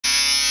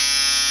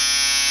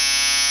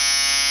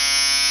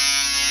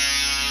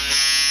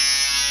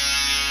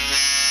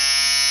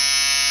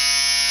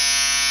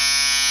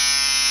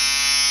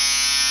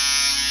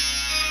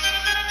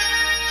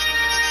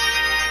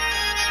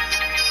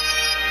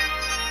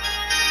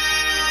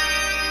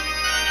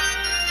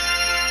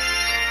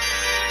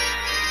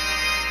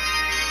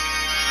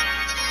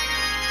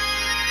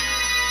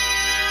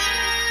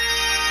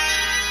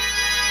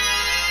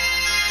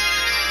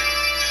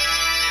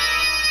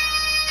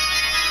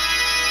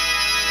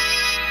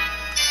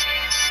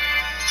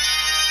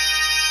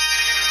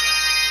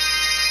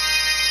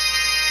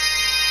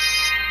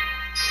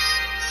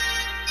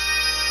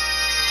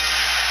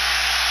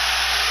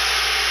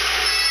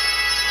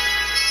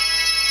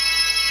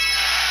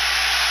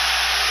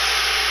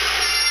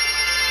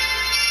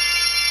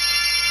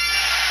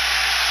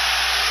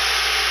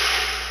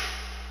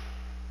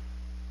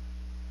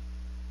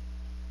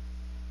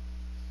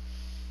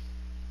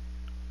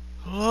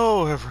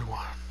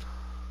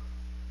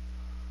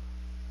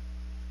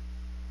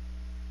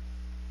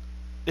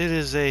It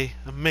is a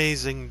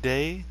amazing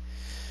day.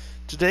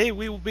 Today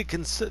we will be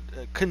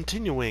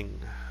continuing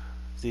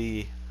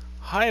the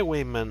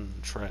Highwayman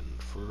trend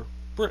for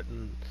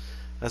Britain,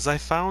 as I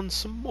found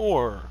some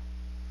more.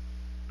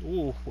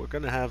 Ooh, we're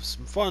gonna have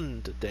some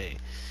fun today.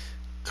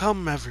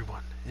 Come,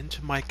 everyone,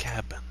 into my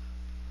cabin.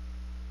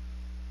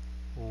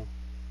 Oh,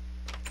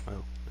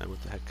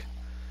 what the heck?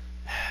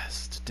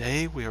 Yes,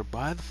 today we are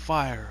by the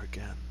fire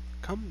again.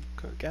 Come,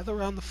 gather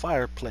around the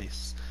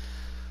fireplace.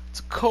 It's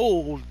a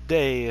cold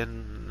day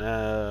in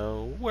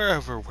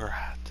wherever we're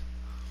at.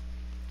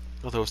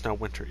 Although it's not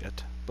winter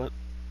yet, but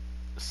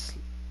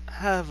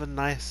have a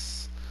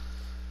nice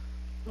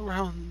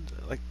around,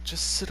 like,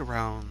 just sit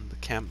around the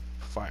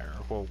campfire.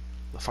 Well,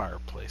 the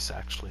fireplace,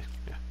 actually.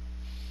 Yeah.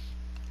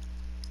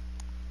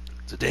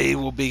 Today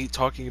we'll be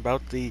talking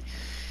about the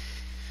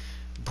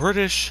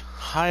British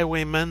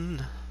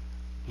highwayman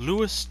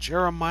Louis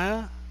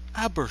Jeremiah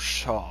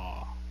Abershawe.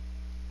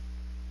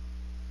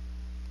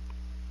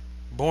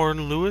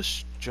 Born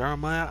Louis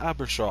Jeremiah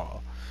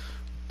Abershawe,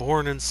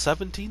 born in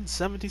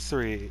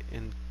 1773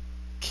 in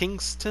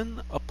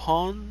Kingston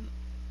upon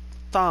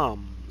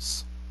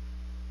Thames,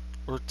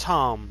 or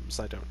Toms,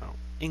 I don't know,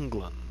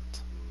 England.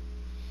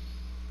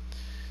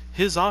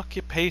 His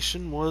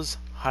occupation was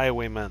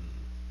highwayman.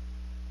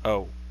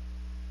 Oh,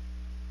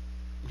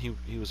 he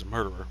was a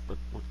murderer, but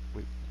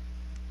it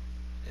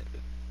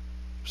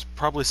was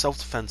probably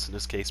self-defense in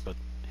his case. But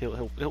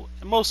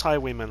most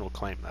highwaymen will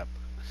claim that.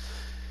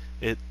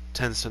 It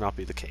tends to not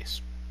be the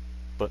case.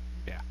 But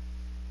yeah.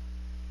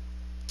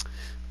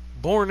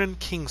 Born in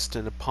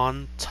Kingston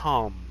upon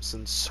Thames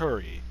in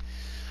Surrey,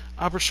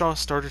 Abershawe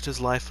started his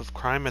life of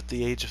crime at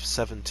the age of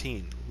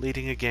 17,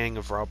 leading a gang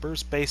of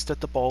robbers based at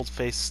the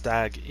Bald-Faced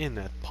Stag Inn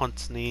at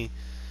Putney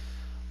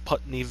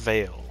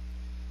Vale,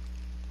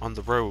 on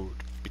the road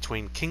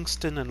between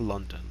Kingston and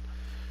London.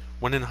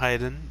 When in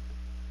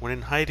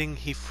hiding,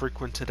 he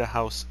frequented a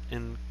house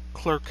in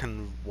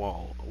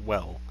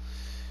Clerkenwell,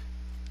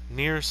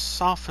 near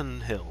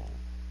Saffron Hill.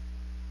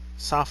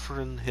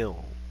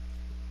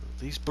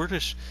 These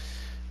British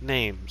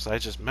names, I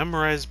just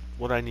memorize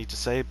what I need to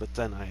say, but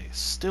then I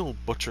still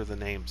butcher the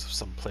names of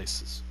some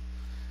places.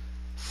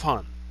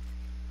 Fun.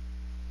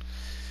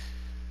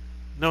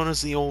 Known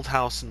as the Old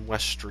House in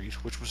West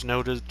Street, which was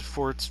noted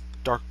for its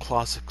dark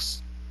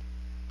closets,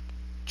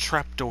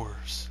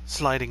 trapdoors,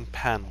 sliding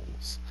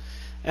panels,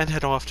 and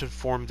had often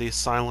formed the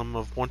asylum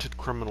of wanted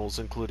criminals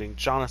including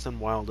Jonathan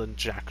Wild and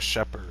Jack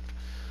Sheppard.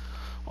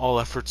 All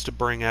efforts to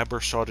bring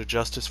Abershawe to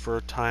justice for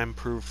a time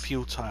proved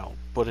futile,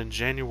 but in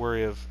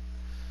January of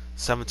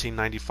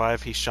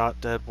 1795 he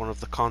shot dead one of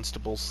the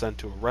constables sent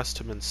to arrest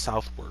him in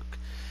Southwark,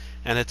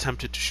 and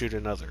attempted to shoot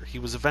another. He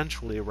was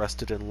eventually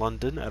arrested in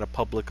London at a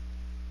public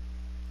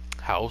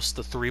house,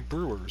 the Three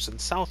Brewers, in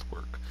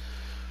Southwark.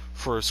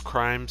 For his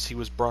crimes he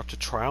was brought to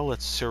trial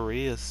at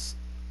Surrey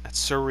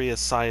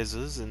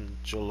Assizes in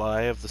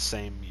July of the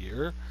same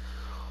year,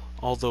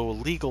 although a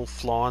legal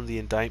flaw in the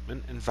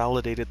indictment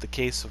invalidated the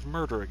case of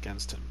murder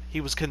against him. He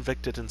was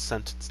convicted and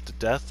sentenced to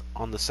death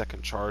on the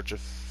second charge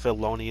of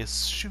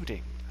felonious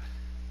shooting.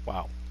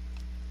 Wow.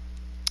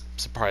 I'm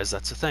surprised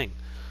that's a thing.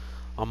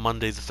 On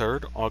Monday the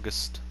 3rd,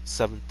 August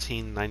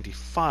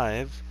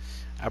 1795,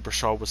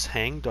 Abershawe was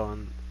hanged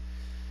on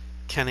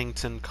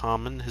Kennington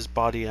Common. His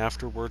body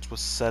afterwards was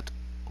set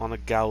on a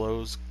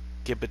gallows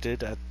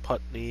gibbeted at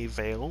Putney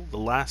Vale, the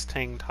last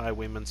hanged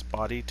highwayman's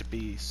body to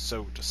be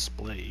so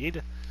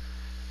displayed.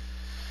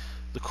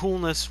 The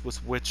coolness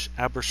with which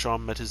Abershawe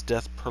met his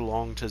death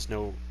prolonged his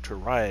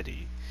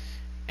notoriety,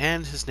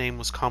 and his name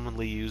was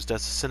commonly used as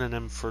a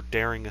synonym for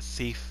daring a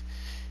thief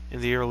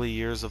in the early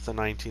years of the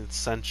 19th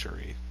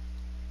century.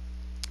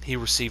 He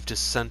received his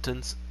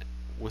sentence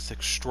with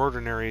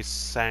extraordinary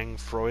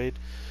sang-froid,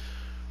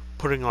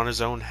 putting on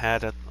his own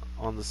hat at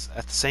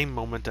the same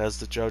moment as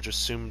the judge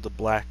assumed the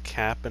black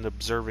cap and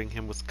observing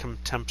him with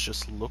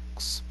contemptuous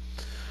looks.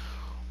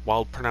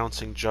 While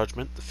pronouncing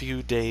judgment, the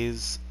few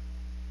days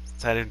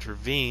that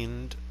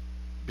intervened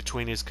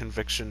between his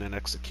conviction and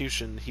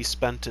execution he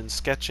spent in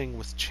sketching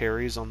with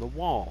cherries on the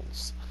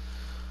walls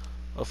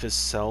of his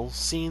cell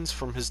scenes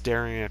from his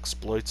daring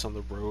exploits on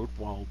the road.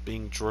 While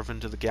being driven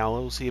to the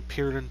gallows, he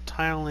appeared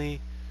entirely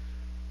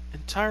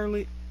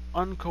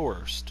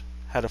uncoerced,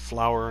 had a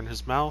flower in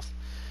his mouth,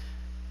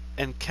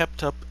 and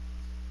kept up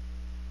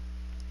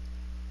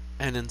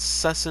an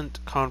incessant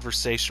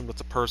conversation with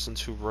the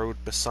persons who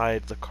rode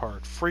beside the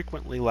cart,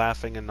 frequently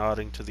laughing and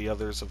nodding to the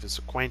others of his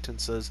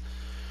acquaintances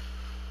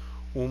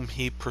whom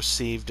he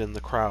perceived in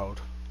the crowd,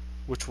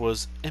 which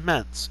was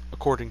immense,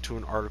 according to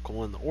an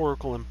article in the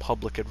Oracle and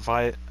Public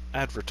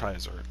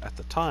Advertiser at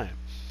the time.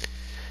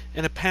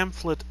 In a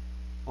pamphlet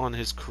on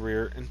his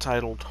career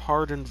entitled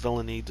Hardened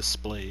Villainy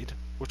Displayed,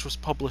 which was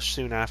published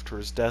soon after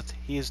his death,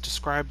 he is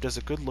described as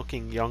a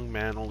good-looking young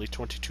man only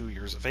 22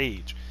 years of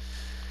age.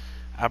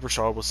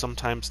 Abershawe was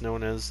sometimes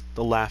known as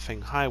the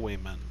Laughing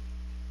Highwayman,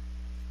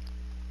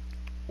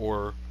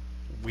 or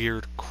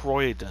Weird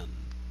Croydon.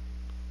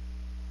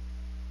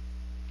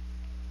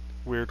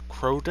 Weird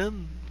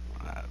Croydon?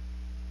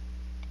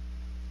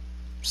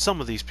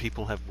 some of these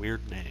people have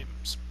weird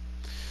names.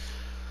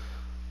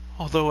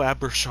 Although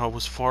Abershawe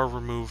was far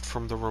removed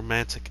from the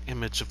romantic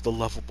image of the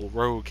lovable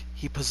rogue,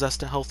 he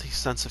possessed a healthy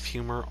sense of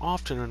humor,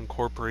 often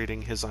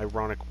incorporating his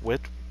ironic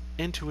wit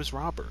into his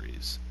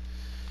robberies.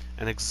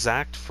 An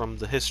extract from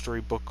the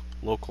history book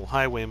Local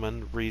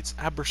Highwayman reads,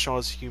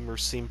 Abershawe's humor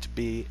seemed to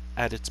be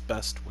at its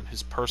best when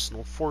his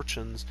personal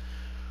fortunes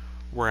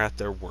were at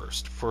their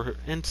worst. For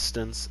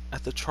instance,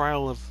 at the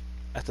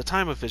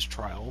time of his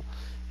trial,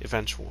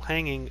 eventual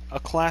hanging, a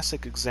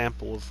classic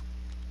example of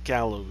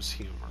gallows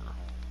humor.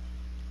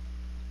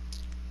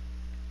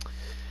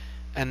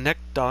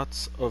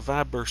 Anecdotes of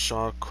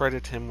Abershawe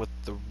credit him with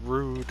the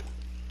rude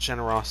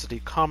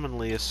generosity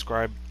commonly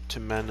ascribed to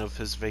men of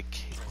his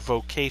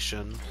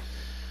vocation.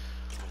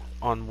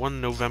 On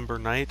one November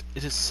night,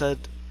 it is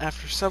said,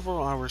 after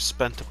several hours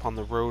spent upon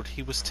the road,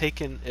 he was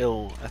taken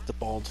ill at the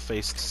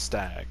Bald-Faced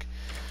Stag,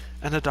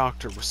 and a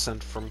doctor was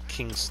sent from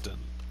Kingston.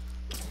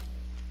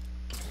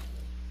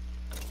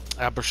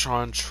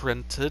 Abershawe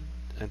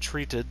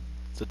entreated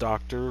the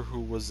doctor, who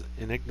was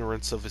in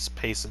ignorance of his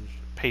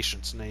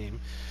patient's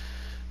name,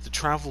 to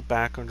travel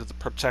back under the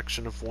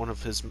protection of one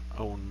of his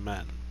own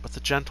men, but the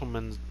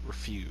gentleman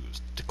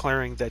refused,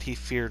 declaring that he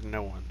feared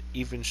no one,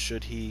 even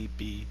should he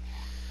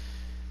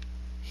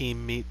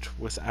meet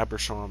with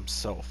Abershawe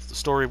himself. The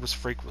story was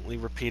frequently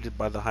repeated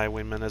by the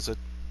highwayman as a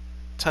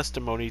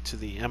testimony to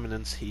the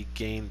eminence he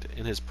gained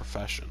in his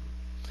profession.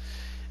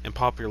 In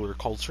popular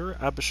culture,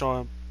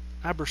 Abershawe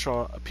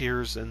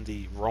appears in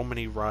the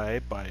Romany Rye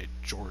by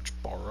George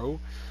Borrow,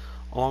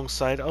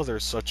 alongside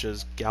others such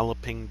as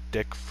Galloping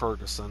Dick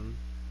Ferguson.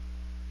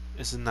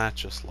 Isn't that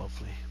just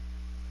lovely?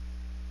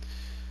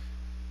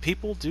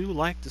 People do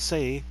like to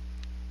say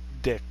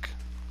Dick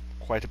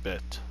quite a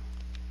bit.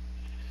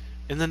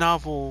 In the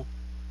novel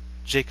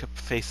Jacob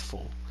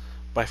Faithful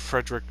by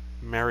Frederick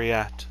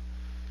Marryat,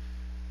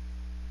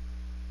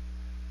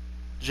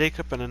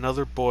 Jacob and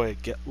another boy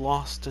get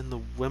lost in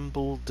the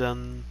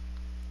Wimbledon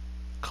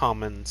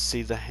Common,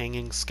 see the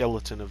hanging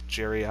skeleton of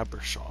Jerry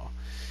Abershawe.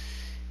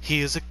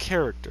 He is a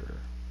character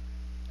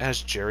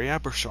as Jerry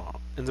Abershawe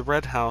in The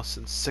Red House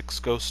and 6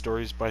 Ghost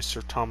Stories by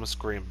Sir Thomas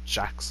Graham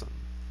Jackson.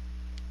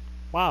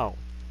 Wow,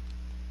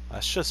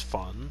 that's just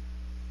fun.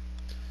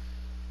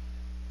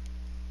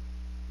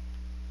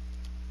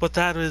 But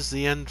that is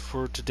the end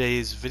for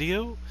today's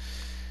video.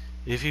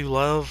 If you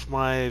love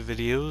my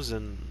videos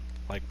and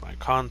like my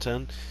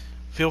content,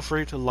 feel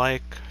free to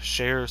like,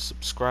 share,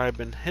 subscribe,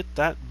 and hit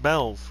that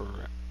bell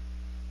for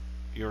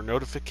your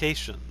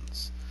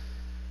notifications.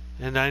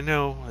 And I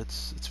know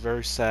it's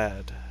very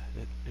sad.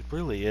 It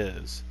really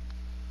is.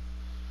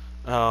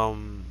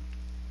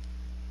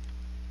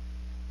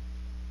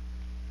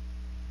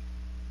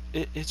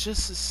 It's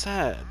just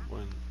sad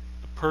when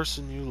a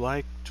person you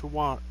like to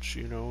watch,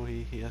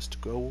 he has to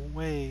go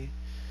away.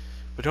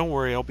 But don't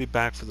worry, I'll be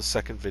back for the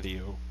second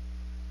video.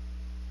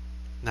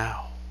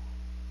 Now,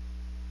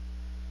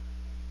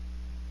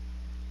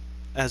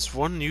 as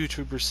one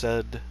YouTuber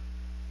said,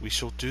 we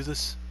shall do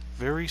this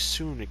very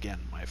soon again,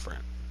 my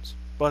friends.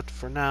 But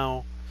for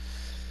now,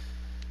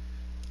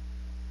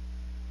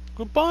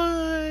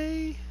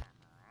 goodbye!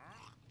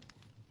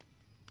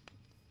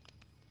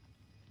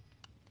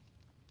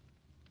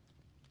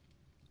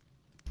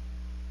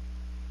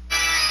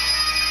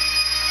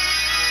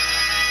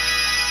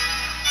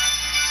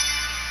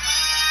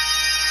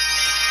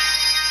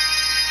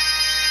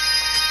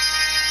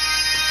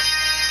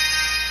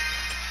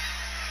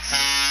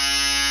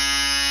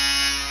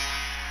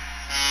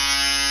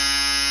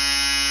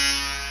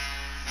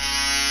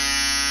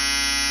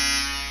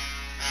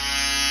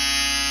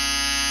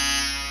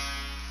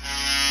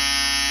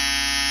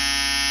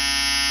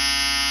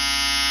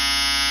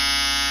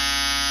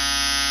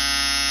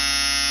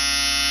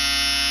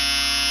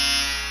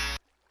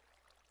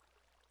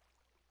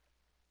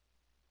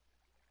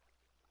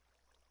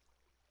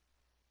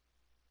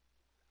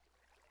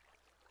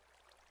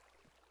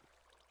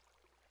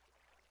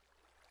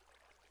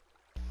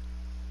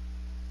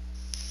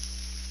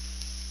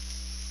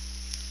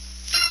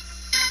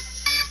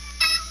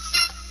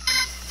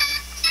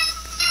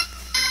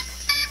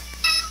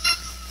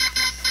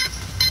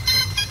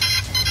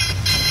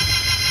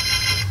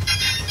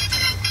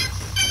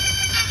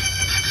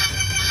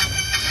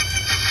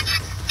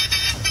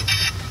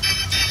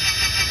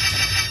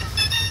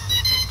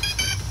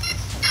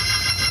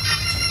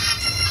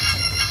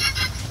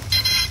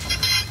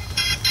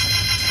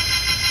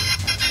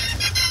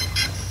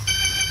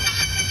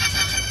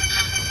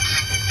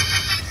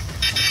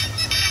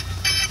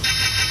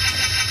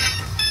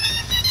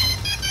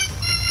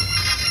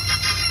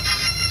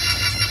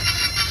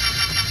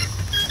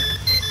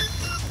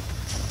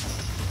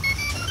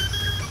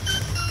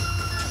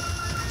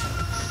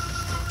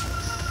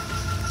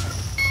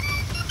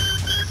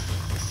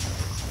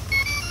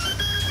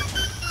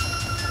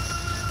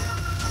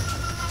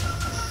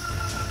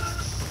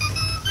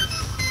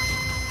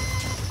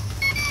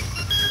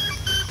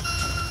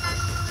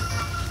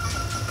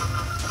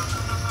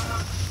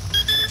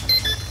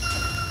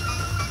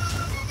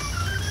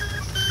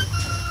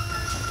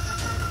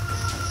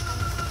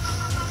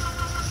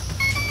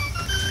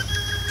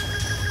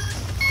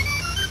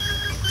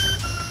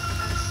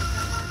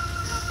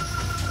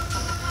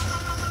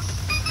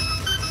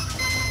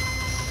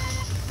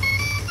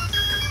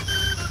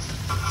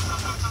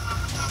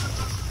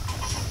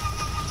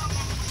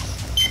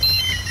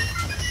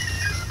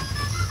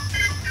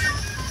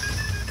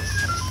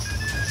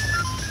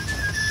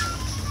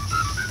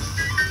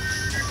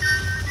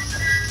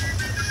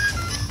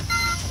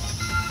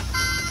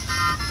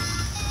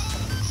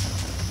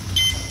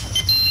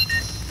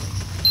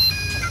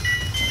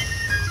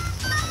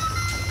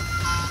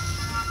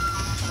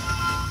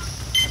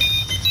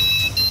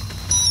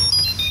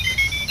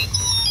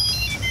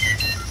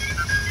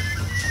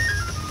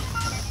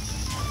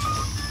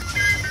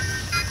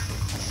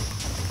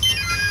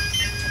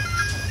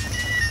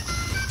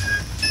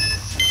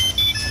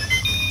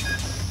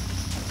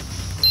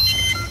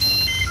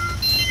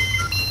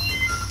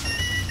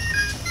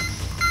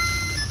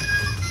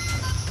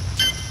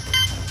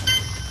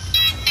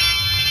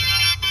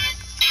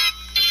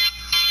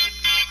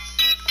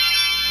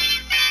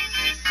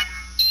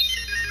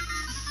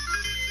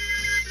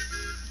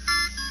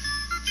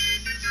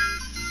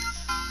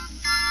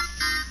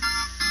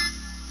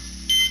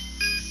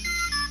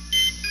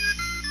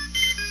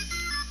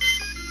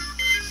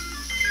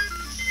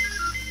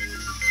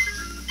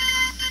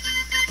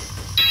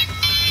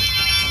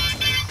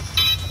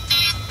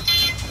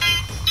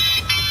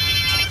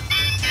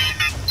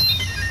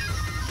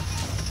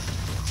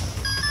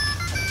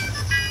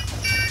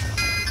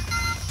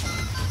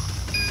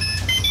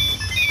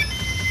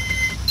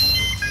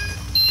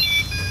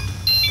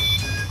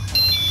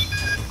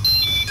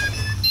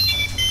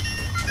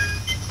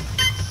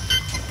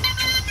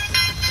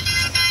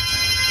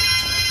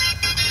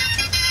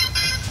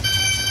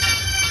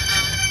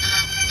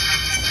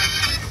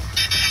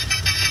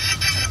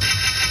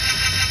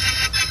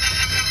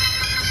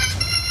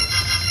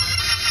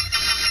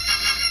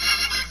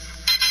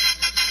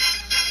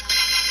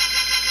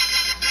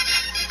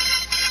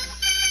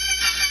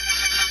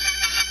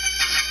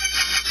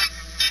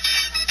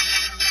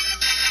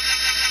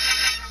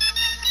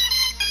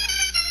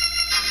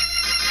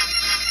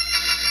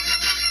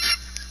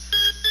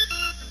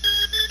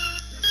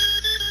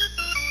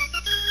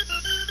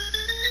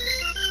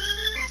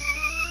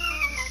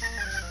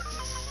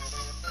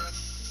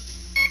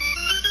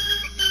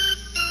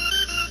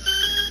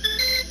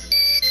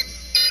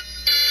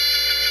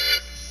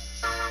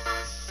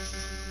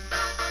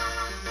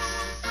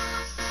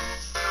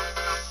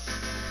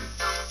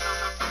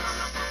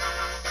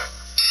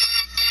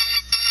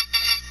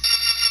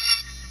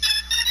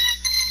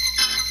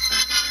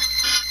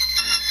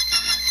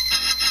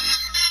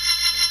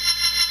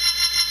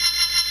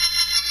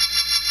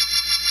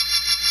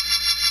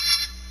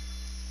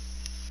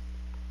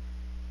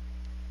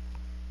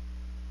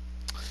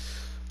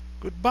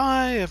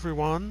 Goodbye,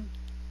 everyone.